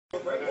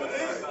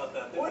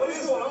What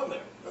is going on there?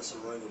 That's a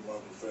ring of my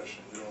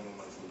profession. You don't know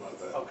nothing about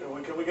that.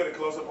 Okay, can we get a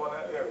close-up on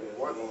that area?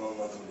 What? You don't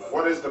know nothing about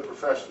What it. is the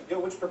profession? Yeah,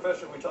 which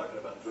profession are we talking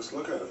about? Just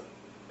look at it.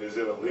 Is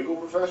it a legal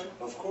profession?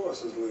 Of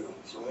course it's legal.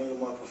 It's a ring of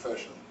my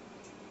profession.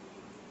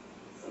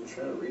 I'm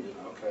trying to read it.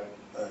 Okay.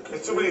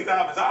 There's too many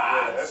diamonds.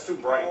 Yeah, that's too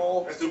bright.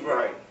 That's too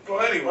bright. Go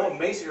anyway. Oh,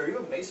 Mason, are you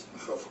a Mason?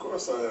 Of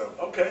course I am.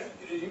 Okay.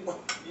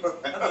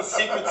 That's a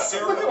secret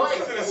ceremony.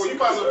 Well, you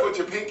might as well put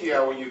your pinky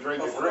out when you drink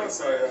your Of drink.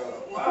 course I am.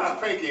 Put your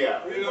pinky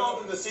out. Are you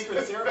involved in the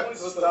secret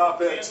ceremonies with the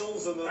Stop it.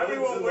 candles and the...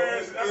 Everyone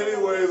wears.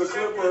 Anyway, the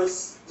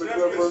Clippers. The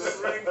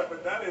Clippers. Ring,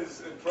 but that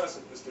is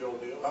impressive, Mr.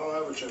 O'Neal. I don't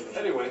have a championship.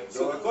 Anyway,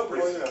 so the Clippers.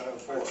 Oh yeah, I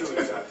have four. Two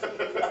exactly.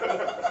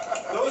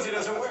 Those he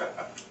doesn't wear.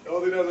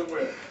 Those he doesn't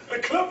wear. The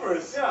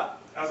Clippers. Yeah.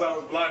 As I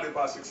was blinded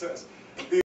by success.